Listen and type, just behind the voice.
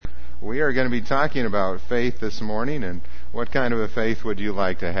We are going to be talking about faith this morning, and what kind of a faith would you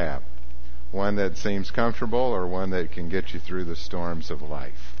like to have? One that seems comfortable or one that can get you through the storms of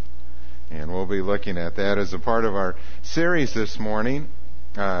life? And we'll be looking at that as a part of our series this morning.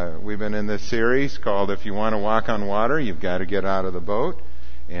 We've been in this series called If You Want to Walk on Water, You've Got to Get Out of the Boat.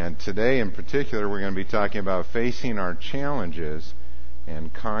 And today in particular, we're going to be talking about facing our challenges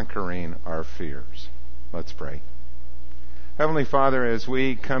and conquering our fears. Let's pray. Heavenly Father, as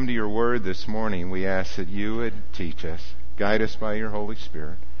we come to your word this morning, we ask that you would teach us, guide us by your Holy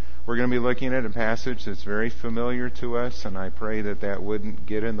Spirit. We're going to be looking at a passage that's very familiar to us, and I pray that that wouldn't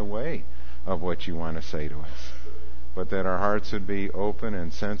get in the way of what you want to say to us, but that our hearts would be open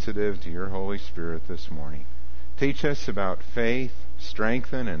and sensitive to your Holy Spirit this morning. Teach us about faith,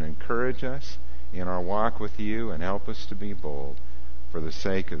 strengthen and encourage us in our walk with you, and help us to be bold for the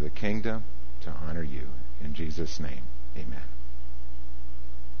sake of the kingdom, to honor you. In Jesus' name, amen.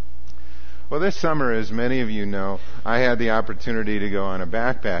 Well, this summer, as many of you know, I had the opportunity to go on a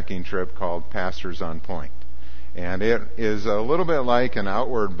backpacking trip called Pastors on Point. And it is a little bit like an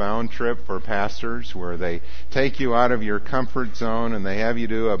outward bound trip for pastors, where they take you out of your comfort zone and they have you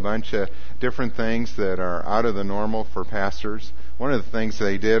do a bunch of different things that are out of the normal for pastors. One of the things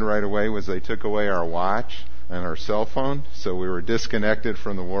they did right away was they took away our watch and our cell phone, so we were disconnected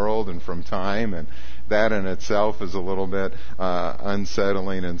from the world and from time, and that in itself is a little bit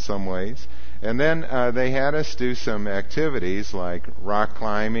unsettling in some ways. And then they had us do some activities like rock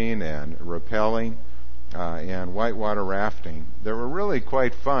climbing and rappelling and whitewater rafting that were really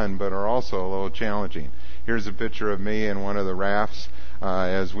quite fun, but are also a little challenging. Here's a picture of me in one of the rafts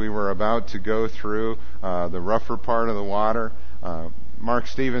as we were about to go through the rougher part of the water. Mark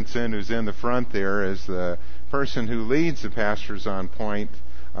Stevenson, who's in the front there, is the person who leads the Pastors on Point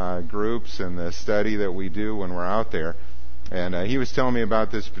groups and the study that we do when we're out there. And he was telling me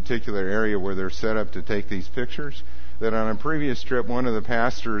about this particular area where they're set up to take these pictures, that on a previous trip, one of the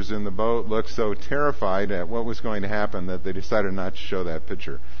pastors in the boat looked so terrified at what was going to happen that they decided not to show that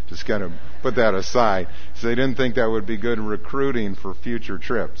picture. Just kind of put that aside. So they didn't think that would be good recruiting for future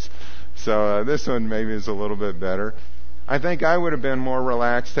trips. So this one maybe is a little bit better. I think I would have been more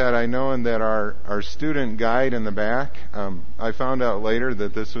relaxed had I known that our student guide in the back, I found out later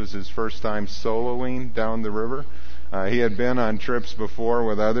that this was his first time soloing down the river. He had been on trips before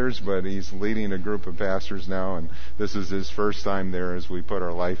with others, but he's leading a group of pastors now, and this is his first time there as we put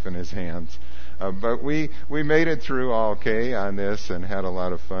our life in his hands. But we made it through all okay on this and had a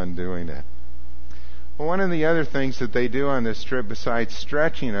lot of fun doing it. Well, one of the other things that they do on this trip, besides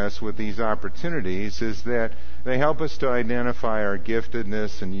stretching us with these opportunities, is that they help us to identify our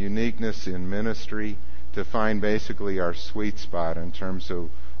giftedness and uniqueness in ministry, to find basically our sweet spot in terms of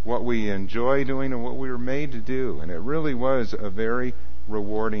what we enjoy doing and what we were made to do. And it really was a very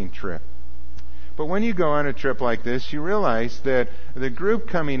rewarding trip. But when you go on a trip like this, you realize that the group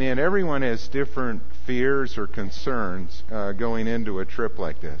coming in, everyone has different fears or concerns going into a trip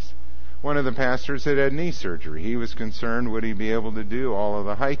like this. One of the pastors had knee surgery. He was concerned, would he be able to do all of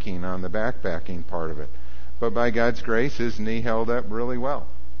the hiking on the backpacking part of it? But by God's grace, his knee held up really well.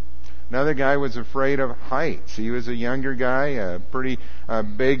 Another guy was afraid of heights. He was a younger guy, a pretty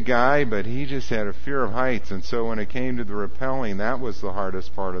big guy, but he just had a fear of heights. And so when it came to the rappelling, that was the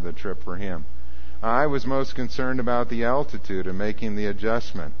hardest part of the trip for him. I was most concerned about the altitude and making the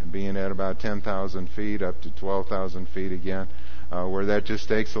adjustment, being at about 10,000 feet up to 12,000 feet again, where that just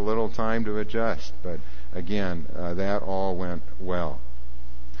takes a little time to adjust. But again, that all went well.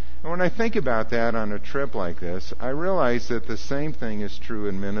 And when I think about that on a trip like this, I realize that the same thing is true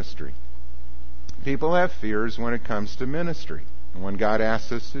in ministry. People have fears when it comes to ministry, and when God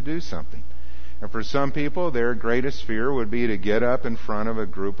asks us to do something. And for some people, their greatest fear would be to get up in front of a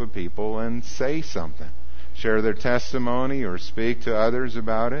group of people and say something, share their testimony or speak to others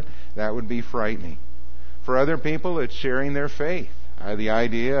about it. That would be frightening. For other people, it's sharing their faith. The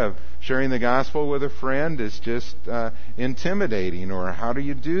idea of sharing the gospel with a friend is just intimidating, or how do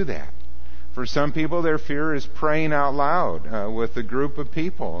you do that? For some people, their fear is praying out loud with a group of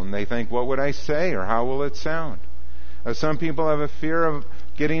people, and they think, what would I say, or how will it sound? Some people have a fear of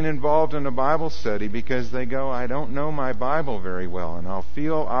getting involved in a Bible study because they go, I don't know my Bible very well, and I'll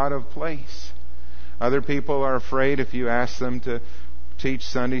feel out of place. Other people are afraid if you ask them to teach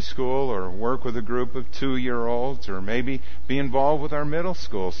Sunday school or work with a group of 2-year-olds, or maybe be involved with our middle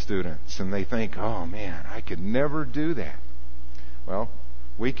school students, and they think, oh man, I could never do that. Well,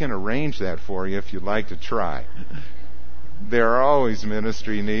 we can arrange that for you if you'd like to try. There are always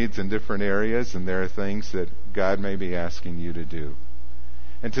ministry needs in different areas, and there are things that God may be asking you to do.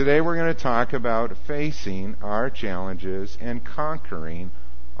 And today we're going to talk about facing our challenges and conquering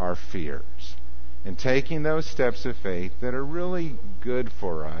our fears and taking those steps of faith that are really good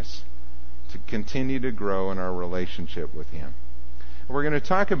for us to continue to grow in our relationship with Him. We're going to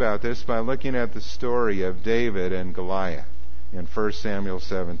talk about this by looking at the story of David and Goliath in 1 Samuel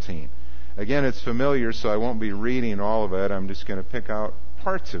 17. Again, it's familiar, so I won't be reading all of it. I'm just going to pick out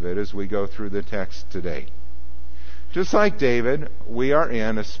parts of it as we go through the text today. Just like David, we are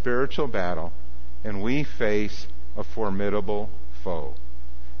in a spiritual battle, and we face a formidable foe.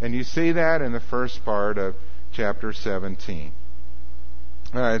 And you see that in the first part of chapter 17.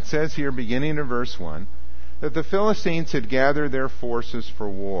 It says here, beginning in verse 1, that the Philistines had gathered their forces for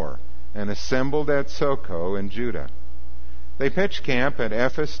war and assembled at Socoh in Judah. They pitched camp at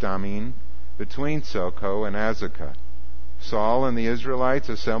Ephes-dammim between Socoh and Azekah. Saul and the Israelites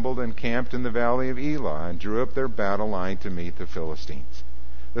assembled and camped in the valley of Elah and drew up their battle line to meet the Philistines.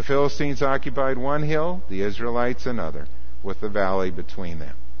 The Philistines occupied one hill, the Israelites another, with the valley between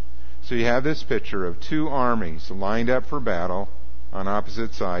them. So you have this picture of two armies lined up for battle on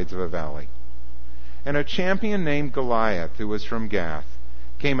opposite sides of a valley. And a champion named Goliath, who was from Gath,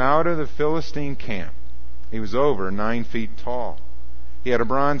 came out of the Philistine camp. He was over 9 feet tall. He had a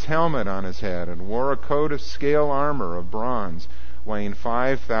bronze helmet on his head and wore a coat of scale armor of bronze weighing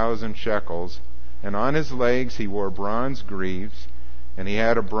 5,000 shekels, and on his legs he wore bronze greaves, and he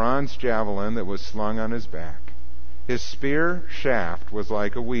had a bronze javelin that was slung on his back. His spear shaft was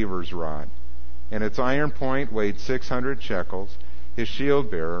like a weaver's rod, and its iron point weighed 600 shekels. His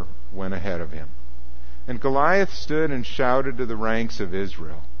shield-bearer went ahead of him. And Goliath stood and shouted to the ranks of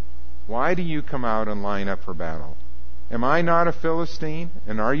Israel, "Why do you come out and line up for battle? Am I not a Philistine,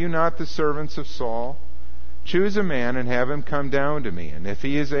 and are you not the servants of Saul? Choose a man and have him come down to me, and if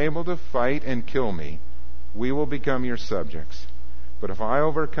he is able to fight and kill me, we will become your subjects. But if I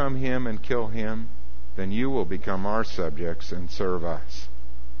overcome him and kill him, then you will become our subjects and serve us."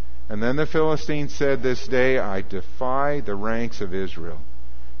 And then the Philistines said, "This day I defy the ranks of Israel.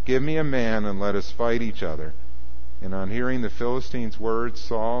 Give me a man and let us fight each other." And on hearing the Philistines' words,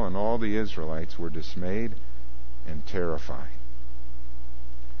 Saul and all the Israelites were dismayed and terrified.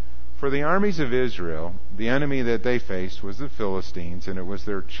 For the armies of Israel, the enemy that they faced was the Philistines, and it was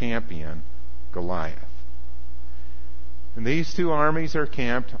their champion, Goliath. And these two armies are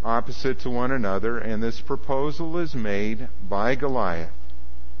camped opposite to one another, and this proposal is made by Goliath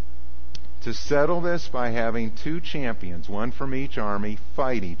to settle this by having two champions, one from each army,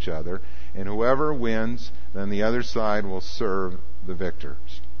 fight each other, and whoever wins, then the other side will serve the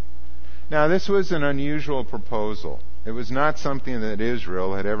victors. Now, this was an unusual proposal. It was not something that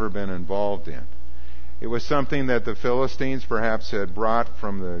Israel had ever been involved in. It was something that the Philistines perhaps had brought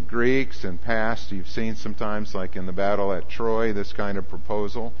from the Greeks in past. You've seen sometimes, like in the battle at Troy, this kind of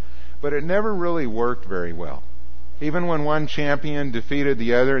proposal. But it never really worked very well. Even when one champion defeated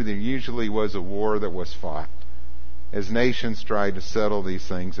the other, there usually was a war that was fought, as nations tried to settle these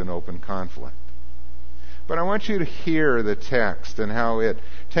things in open conflict. But I want you to hear the text and how it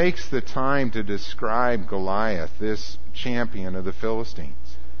takes the time to describe Goliath, this champion of the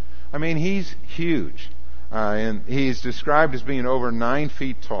Philistines. I mean, he's huge. And he's described as being over 9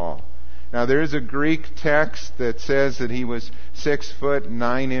 feet tall. Now, there is a Greek text that says that he was 6 foot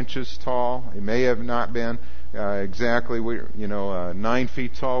 9 inches tall. It may have not been exactly, 9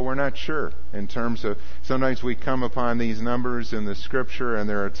 feet tall. We're not sure in terms of, sometimes we come upon these numbers in the Scripture, and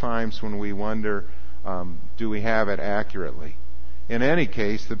there are times when we wonder, do we have it accurately? In any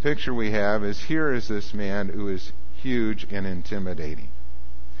case, the picture we have is, here is this man who is huge and intimidating.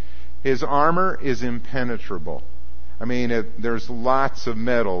 His armor is impenetrable. I mean, there's lots of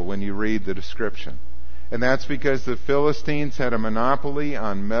metal when you read the description. And that's because the Philistines had a monopoly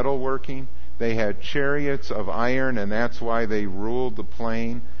on metalworking. They had chariots of iron, and that's why they ruled the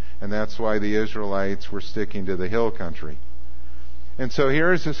plain, and that's why the Israelites were sticking to the hill country. And so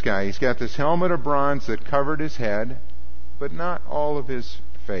here's this guy. He's got this helmet of bronze that covered his head, but not all of his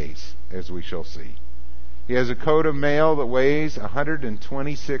face, as we shall see. He has a coat of mail that weighs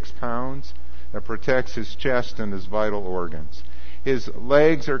 126 pounds that protects his chest and his vital organs. His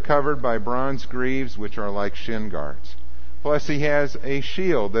legs are covered by bronze greaves, which are like shin guards. Plus, he has a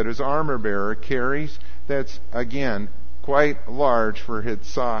shield that his armor bearer carries that's, again, quite large for his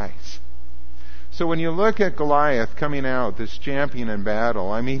size. So when you look at Goliath coming out, this champion in battle,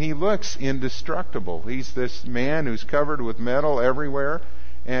 I mean, he looks indestructible. He's this man who's covered with metal everywhere,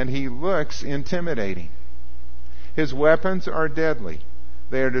 and he looks intimidating. His weapons are deadly.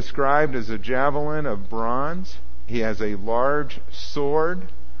 They are described as a javelin of bronze. He has a large sword,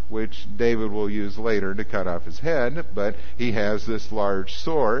 which David will use later to cut off his head, but he has this large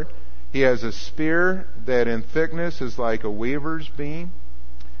sword. He has a spear that in thickness is like a weaver's beam.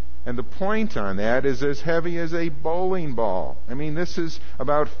 And the point on that is as heavy as a bowling ball. I mean, this is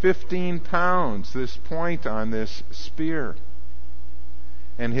about 15 pounds, this point on this spear.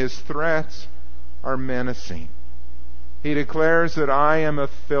 And his threats are menacing. He declares that I am a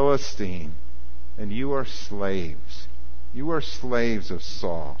Philistine, and you are slaves. You are slaves of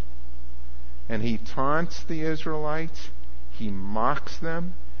Saul. And he taunts the Israelites. He mocks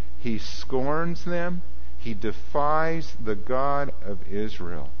them. He scorns them. He defies the God of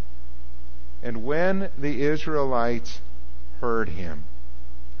Israel. And when the Israelites heard him,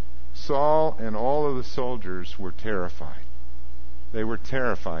 Saul and all of the soldiers were terrified. They were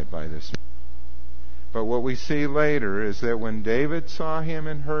terrified by this. But what we see later is that when David saw him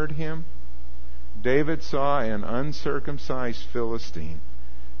and heard him, David saw an uncircumcised Philistine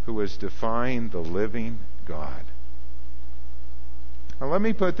who was defying the living God. Now let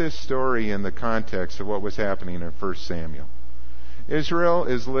me put this story in the context of what was happening in 1 Samuel. Israel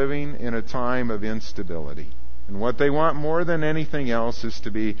is living in a time of instability. And what they want more than anything else is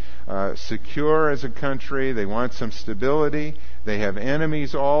to be secure as a country. They want some stability. They have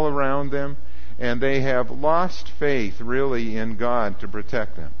enemies all around them. And they have lost faith, really, in God to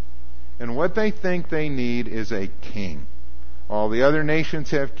protect them. And what they think they need is a king. All the other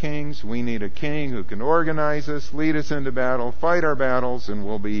nations have kings. We need a king who can organize us, lead us into battle, fight our battles, and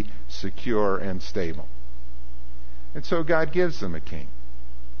we'll be secure and stable. And so God gives them a king.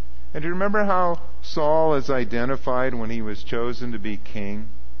 And do you remember how Saul is identified when he was chosen to be king?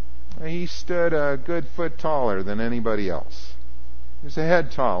 He stood a good foot taller than anybody else. He was a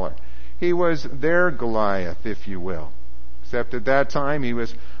head taller. He was their Goliath, if you will. Except at that time he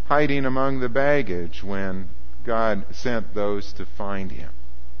was hiding among the baggage when God sent those to find him.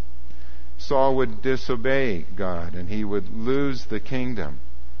 Saul would disobey God and he would lose the kingdom.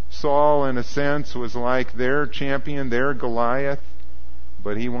 Saul, in a sense, was like their champion, their Goliath,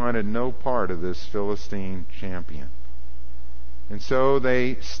 but he wanted no part of this Philistine champion. And so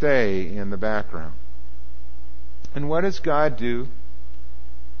they stay in the background. And what does God do?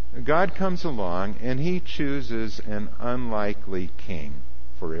 God comes along and he chooses an unlikely king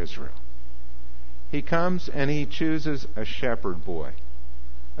for Israel. He comes and he chooses a shepherd boy.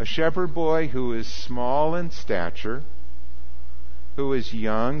 A shepherd boy who is small in stature, who is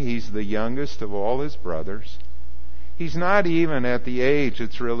young. He's the youngest of all his brothers. He's not even at the age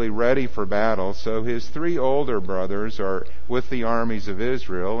that's really ready for battle, so his 3 older brothers are with the armies of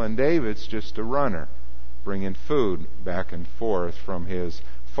Israel, and David's just a runner, bringing food back and forth from his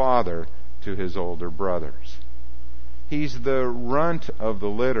father to his older brothers. He's the runt of the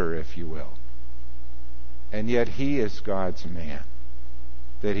litter, if you will. And yet he is God's man,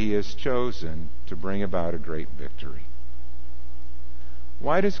 that he has chosen to bring about a great victory.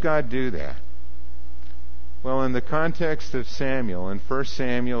 Why does God do that? Well, in the context of Samuel, in 1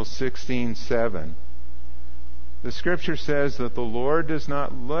 Samuel 16:7, the Scripture says that the Lord does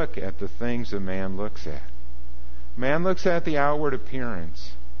not look at the things a man looks at. Man looks at the outward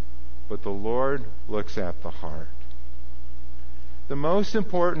appearance, but the Lord looks at the heart. The most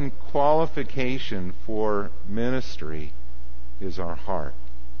important qualification for ministry is our heart.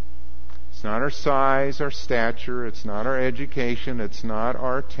 It's not our size, our stature, it's not our education, it's not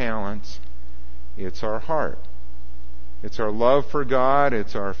our talents, it's our heart. It's our love for God,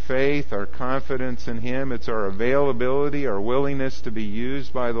 it's our faith, our confidence in Him, it's our availability, our willingness to be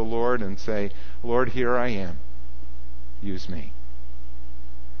used by the Lord and say, Lord, here I am. Use me.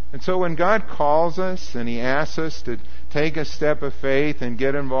 And so when God calls us and He asks us to take a step of faith and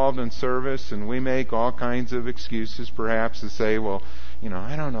get involved in service, and we make all kinds of excuses perhaps to say, well,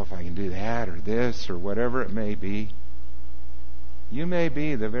 I don't know if I can do that or this or whatever it may be. You may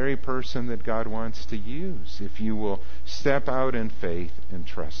be the very person that God wants to use if you will step out in faith and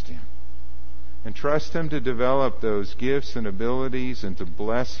trust Him. And trust Him to develop those gifts and abilities and to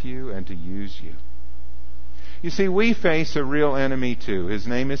bless you and to use you. You see, we face a real enemy too. His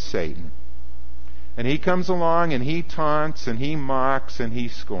name is Satan. And he comes along and he taunts and he mocks and he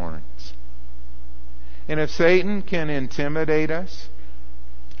scorns. And if Satan can intimidate us,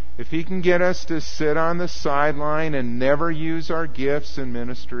 if he can get us to sit on the sideline and never use our gifts in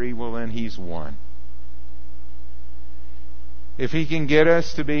ministry, well, then he's won. If he can get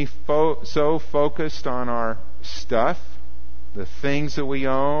us to be so focused on our stuff, the things that we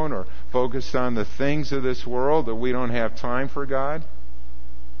own, or focused on the things of this world that we don't have time for God,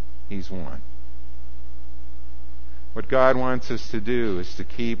 he's won. What God wants us to do is to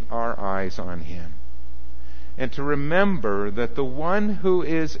keep our eyes on Him. And to remember that the one who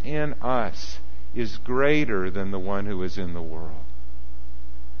is in us is greater than the one who is in the world.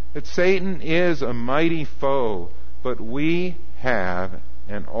 That Satan is a mighty foe, but we have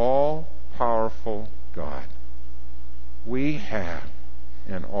an all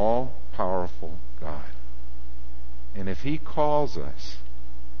if He calls us,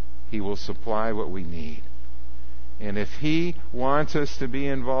 He will supply what we need. And if He wants us to be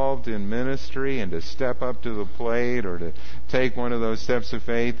involved in ministry and to step up to the plate or to take one of those steps of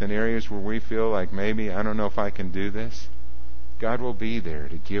faith in areas where we feel like maybe, I don't know if I can do this, God will be there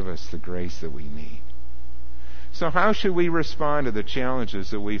to give us the grace that we need. So how should we respond to the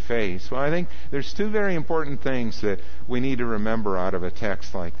challenges that we face? Well, I think there's two very important things that we need to remember out of a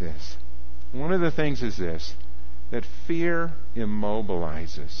text like this. One of the things is this, that fear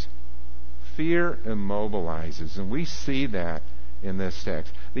immobilizes. Fear immobilizes, and we see that in this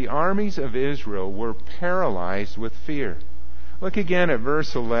text. The armies of Israel were paralyzed with fear. Look again at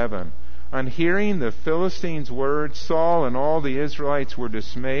verse 11. On hearing the Philistines' words, Saul and all the Israelites were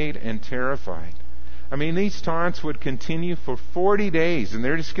dismayed and terrified. I mean, these taunts would continue for 40 days, and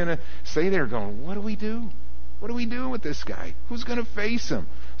they're just going to stay there going, what do we do? What do we do with this guy? Who's going to face him?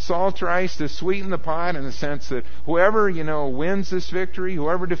 Saul tries to sweeten the pot in the sense that whoever, wins this victory,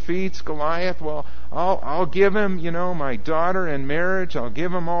 whoever defeats Goliath, well, I'll give him, my daughter in marriage. I'll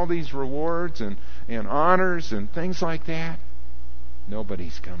give him all these rewards and honors and things like that.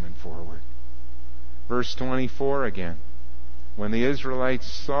 Nobody's coming forward. Verse 24 again. When the Israelites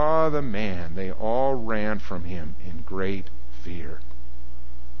saw the man, they all ran from him in great fear.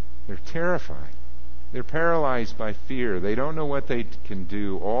 They're terrified. They're paralyzed by fear. They don't know what they can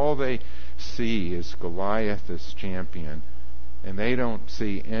do. All they see is Goliath as champion, and they don't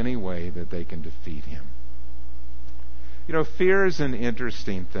see any way that they can defeat him. Fear is an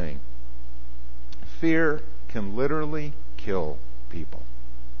interesting thing. Fear can literally kill people.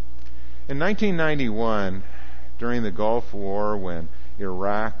 In 1991, during the Gulf War, when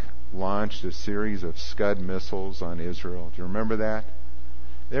Iraq launched a series of Scud missiles on Israel, do you remember that?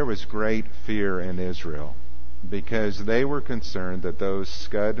 There was great fear in Israel because they were concerned that those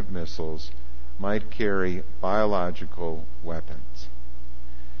Scud missiles might carry biological weapons.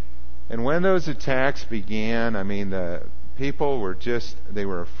 And when those attacks began, the people were they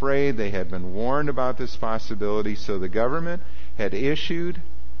were afraid. They had been warned about this possibility, so the government had issued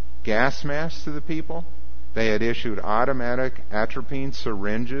gas masks to the people. They had issued automatic atropine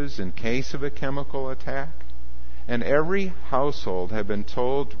syringes in case of a chemical attack. And every household had been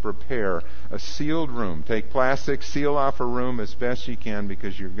told to prepare a sealed room. Take plastic, seal off a room as best you can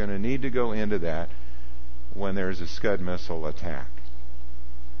because you're going to need to go into that when there's a Scud missile attack.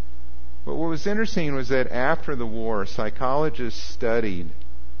 But what was interesting was that after the war, psychologists studied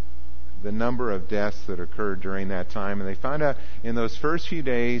the number of deaths that occurred during that time, and they found out in those first few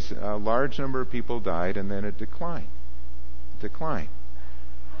days a large number of people died, and then it declined.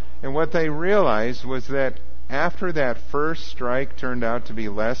 And what they realized was that after that first strike turned out to be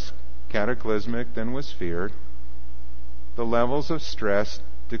less cataclysmic than was feared, the levels of stress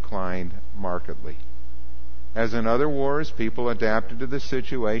declined markedly. As in other wars, people adapted to the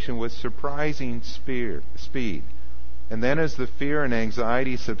situation with surprising speed. And then as the fear and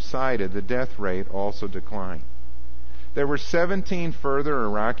anxiety subsided, the death rate also declined. There were 17 further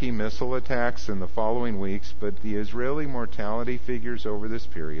Iraqi missile attacks in the following weeks, but the Israeli mortality figures over this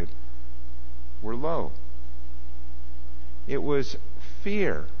period were low. It was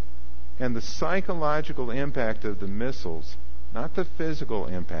fear and the psychological impact of the missiles, not the physical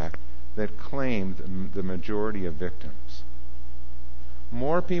impact, that claimed the majority of victims.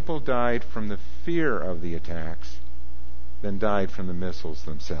 More people died from the fear of the attacks than died from the missiles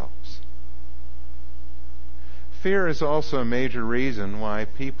themselves. Fear is also a major reason why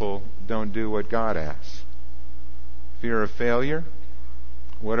people don't do what God asks. Fear of failure.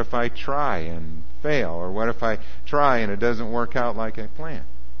 What if I try and fail? Or what if I try and it doesn't work out like I planned?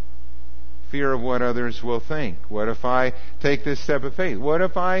 Fear of what others will think. What if I take this step of faith? What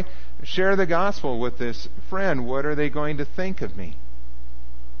if I share the gospel with this friend? What are they going to think of me?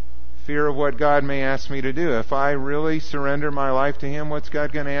 Fear of what God may ask me to do. If I really surrender my life to Him, what's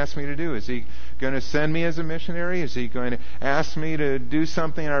God going to ask me to do? Is He going to send me as a missionary? Is He going to ask me to do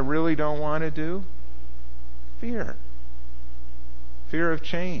something I really don't want to do? Fear. Fear of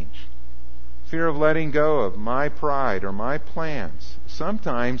change. Fear of letting go of my pride or my plans.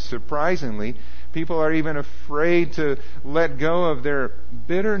 Sometimes, surprisingly, people are even afraid to let go of their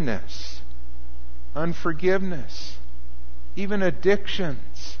bitterness, unforgiveness, even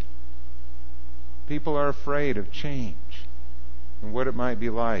addictions. People are afraid of change and what it might be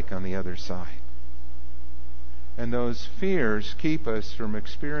like on the other side. And those fears keep us from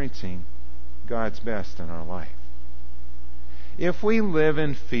experiencing God's best in our life. If we live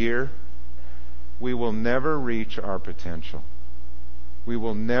in fear, we will never reach our potential. We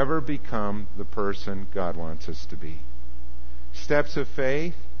will never become the person God wants us to be. Steps of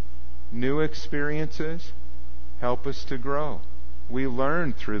faith, new experiences, help us to grow. We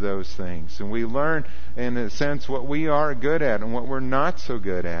learn through those things, and we learn, in a sense, what we are good at and what we're not so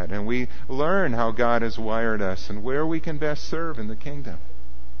good at, and we learn how God has wired us and where we can best serve in the kingdom.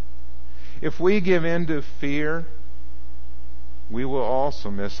 If we give in to fear, we will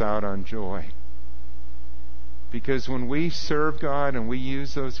also miss out on joy. Because when we serve God and we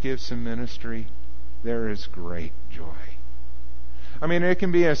use those gifts in ministry, there is great joy. I mean, it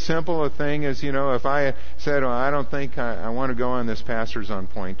can be as simple a thing as, if I said, I don't think I want to go on this Pastors on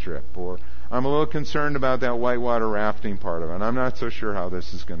Point trip, or I'm a little concerned about that whitewater rafting part of it, and I'm not so sure how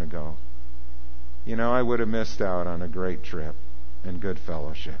this is going to go. I would have missed out on a great trip and good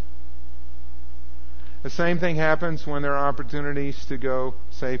fellowship. The same thing happens when there are opportunities to go,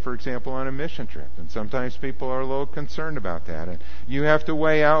 say, for example, on a mission trip. And sometimes people are a little concerned about that. And you have to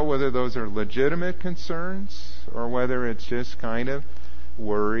weigh out whether those are legitimate concerns or whether it's just kind of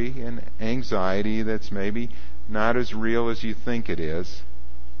worry and anxiety that's maybe not as real as you think it is,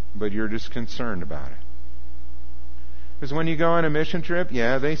 but you're just concerned about it. Because when you go on a mission trip,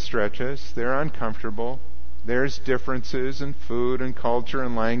 they stretch us. They're uncomfortable. There's differences in food and culture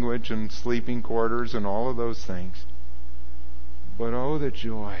and language and sleeping quarters and all of those things. But oh, the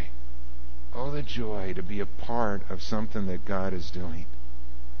joy to be a part of something that God is doing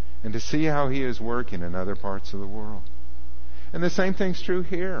and to see how He is working in other parts of the world. And the same thing's true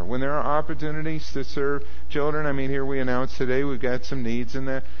here. When there are opportunities to serve children, here we announced today we've got some needs in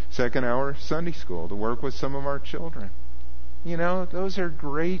the second hour Sunday school to work with some of our children. Those are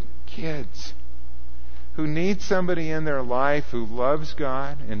great kids who need somebody in their life who loves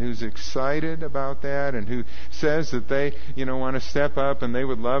God and who's excited about that and who says that they, want to step up and they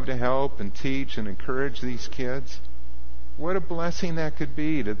would love to help and teach and encourage these kids. What a blessing that could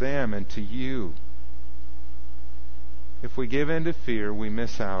be to them and to you. If we give in to fear, we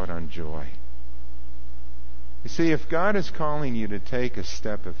miss out on joy. You see, if God is calling you to take a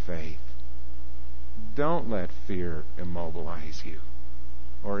step of faith, don't let fear immobilize you,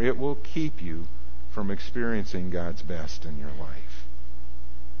 or it will keep you from experiencing God's best in your life.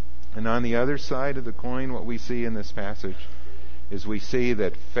 And on the other side of the coin, what we see in this passage is we see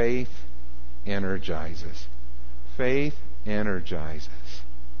that faith energizes. Faith energizes.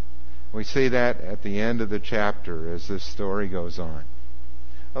 We see that at the end of the chapter as this story goes on.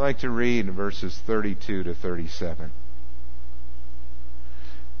 I'd like to read verses 32 to 37.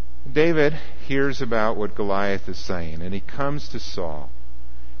 David hears about what Goliath is saying, and he comes to Saul.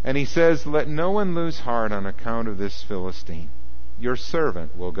 And he says, "Let no one lose heart on account of this Philistine. Your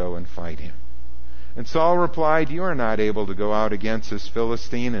servant will go and fight him." And Saul replied, "You are not able to go out against this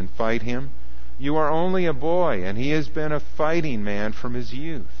Philistine and fight him. You are only a boy, and he has been a fighting man from his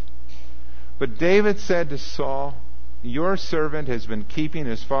youth." But David said to Saul, "Your servant has been keeping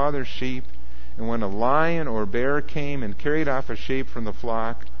his father's sheep, and when a lion or bear came and carried off a sheep from the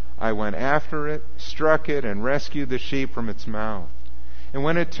flock, I went after it, struck it, and rescued the sheep from its mouth. And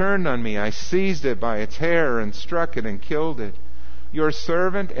when it turned on me, I seized it by its hair and struck it and killed it. Your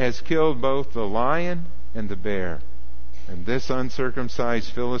servant has killed both the lion and the bear. And this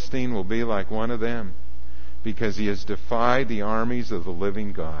uncircumcised Philistine will be like one of them, because he has defied the armies of the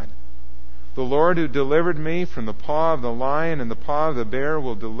living God. The Lord who delivered me from the paw of the lion and the paw of the bear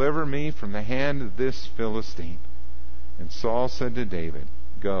will deliver me from the hand of this Philistine." And Saul said to David,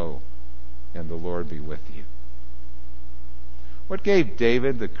 "Go, and the Lord be with you." What gave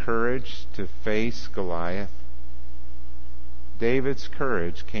David the courage to face Goliath? David's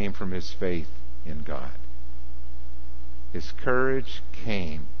courage came from his faith in God. His courage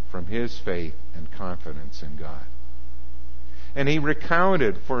came from his faith and confidence in God. And he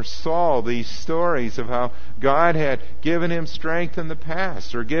recounted for Saul these stories of how God had given him strength in the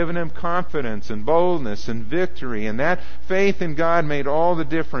past, or given him confidence and boldness and victory. And that faith in God made all the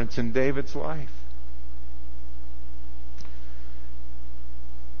difference in David's life.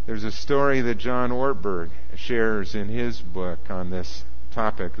 There's a story that John Ortberg shares in his book on this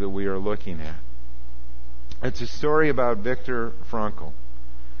topic that we are looking at. It's a story about Viktor Frankl.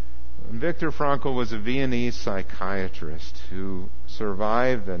 Viktor Frankl was a Viennese psychiatrist who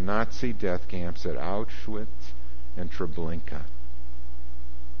survived the Nazi death camps at Auschwitz and Treblinka.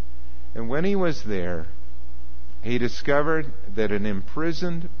 And when he was there, he discovered that an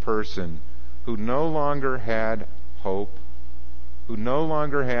imprisoned person who no longer had hope, who no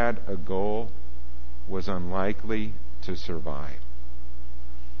longer had a goal, was unlikely to survive.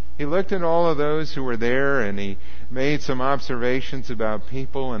 He looked at all of those who were there, and he made some observations about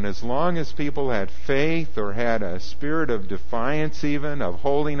people, and as long as people had faith or had a spirit of defiance even, of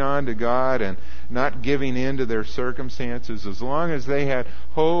holding on to God and not giving in to their circumstances, as long as they had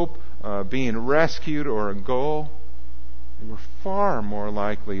hope being rescued or a goal, they were far more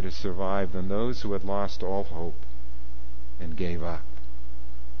likely to survive than those who had lost all hope and gave up.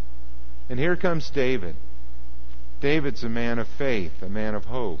 And here comes David. David's a man of faith, a man of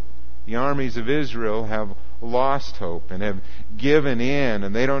hope. The armies of Israel have lost hope and have given in,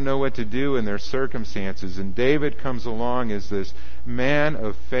 and they don't know what to do in their circumstances. And David comes along as this man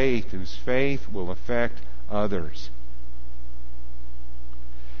of faith whose faith will affect others.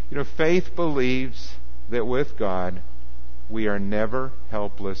 You know, faith believes that with God we are never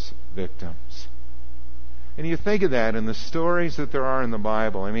helpless victims. And you think of that in the stories that there are in the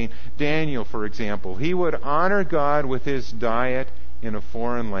Bible. I mean, Daniel, for example, he would honor God with his diet in a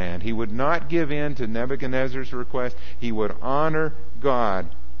foreign land. He would not give in to Nebuchadnezzar's request. He would honor God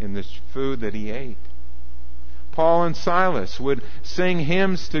in the food that he ate. Paul and Silas would sing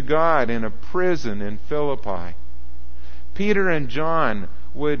hymns to God in a prison in Philippi. Peter and John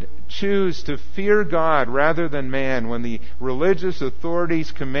would choose to fear God rather than man when the religious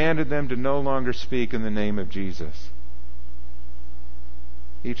authorities commanded them to no longer speak in the name of Jesus.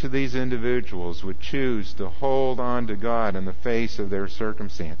 Each of these individuals would choose to hold on to God in the face of their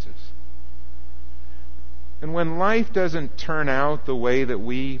circumstances. And when life doesn't turn out the way that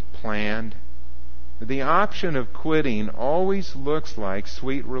we planned, the option of quitting always looks like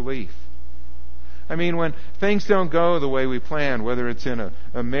sweet relief. I mean, when things don't go the way we planned, whether it's in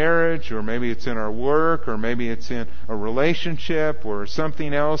a marriage, or maybe it's in our work, or maybe it's in a relationship, or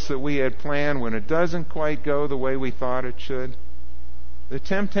something else that we had planned, when it doesn't quite go the way we thought it should, the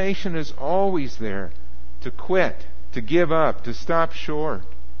temptation is always there to quit, to give up, to stop short.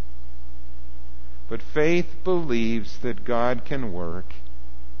 But faith believes that God can work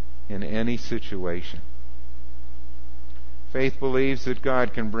in any situation. Faith believes that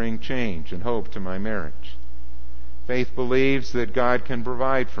God can bring change and hope to my marriage. Faith believes that God can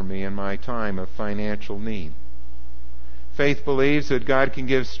provide for me in my time of financial need. Faith believes that God can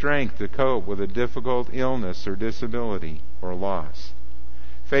give strength to cope with a difficult illness or disability or loss.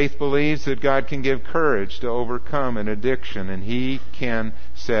 Faith believes that God can give courage to overcome an addiction, and He can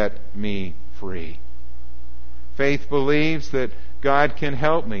set me free. Faith believes that God can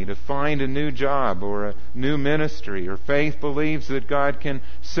help me to find a new job or a new ministry. Or faith believes that God can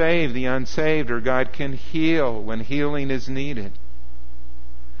save the unsaved, or God can heal when healing is needed.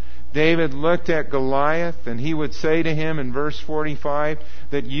 David looked at Goliath, and he would say to him in verse 45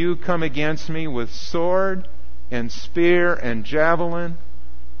 that you come against me with sword and spear and javelin,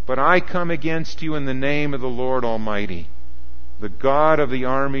 but I come against you in the name of the Lord Almighty, the God of the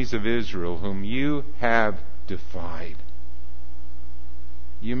armies of Israel, whom you have defied.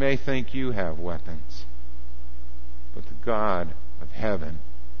 You may think you have weapons, but the God of heaven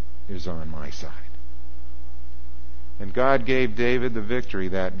is on my side. And God gave David the victory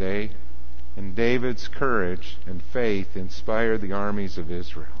that day, and David's courage and faith inspired the armies of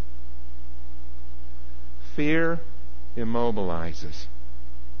Israel. Fear immobilizes.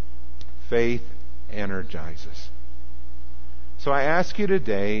 Faith energizes. So I ask you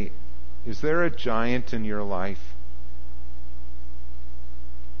today, is there a giant in your life?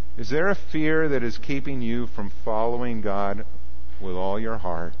 Is there a fear that is keeping you from following God with all your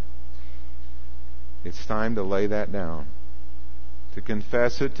heart? It's time to lay that down, to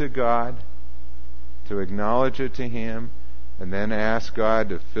confess it to God, to acknowledge it to Him, and then ask God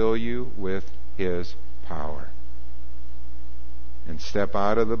to fill you with His power. And step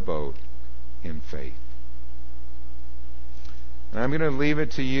out of the boat in faith. And I'm going to leave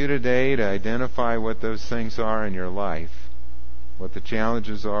it to you today to identify what those things are in your life, what the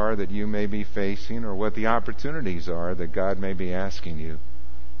challenges are that you may be facing, or what the opportunities are that God may be asking you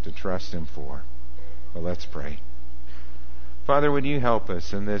to trust Him for. Well, let's pray. Father, would you help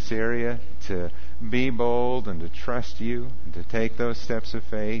us in this area to be bold and to trust you and to take those steps of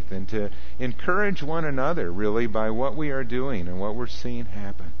faith and to encourage one another, really, by what we are doing and what we're seeing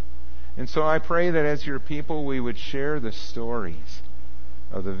happen. And so I pray that as your people we would share the stories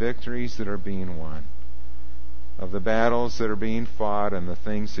of the victories that are being won, of the battles that are being fought, and the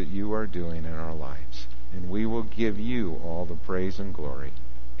things that you are doing in our lives. And we will give you all the praise and glory.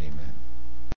 Amen.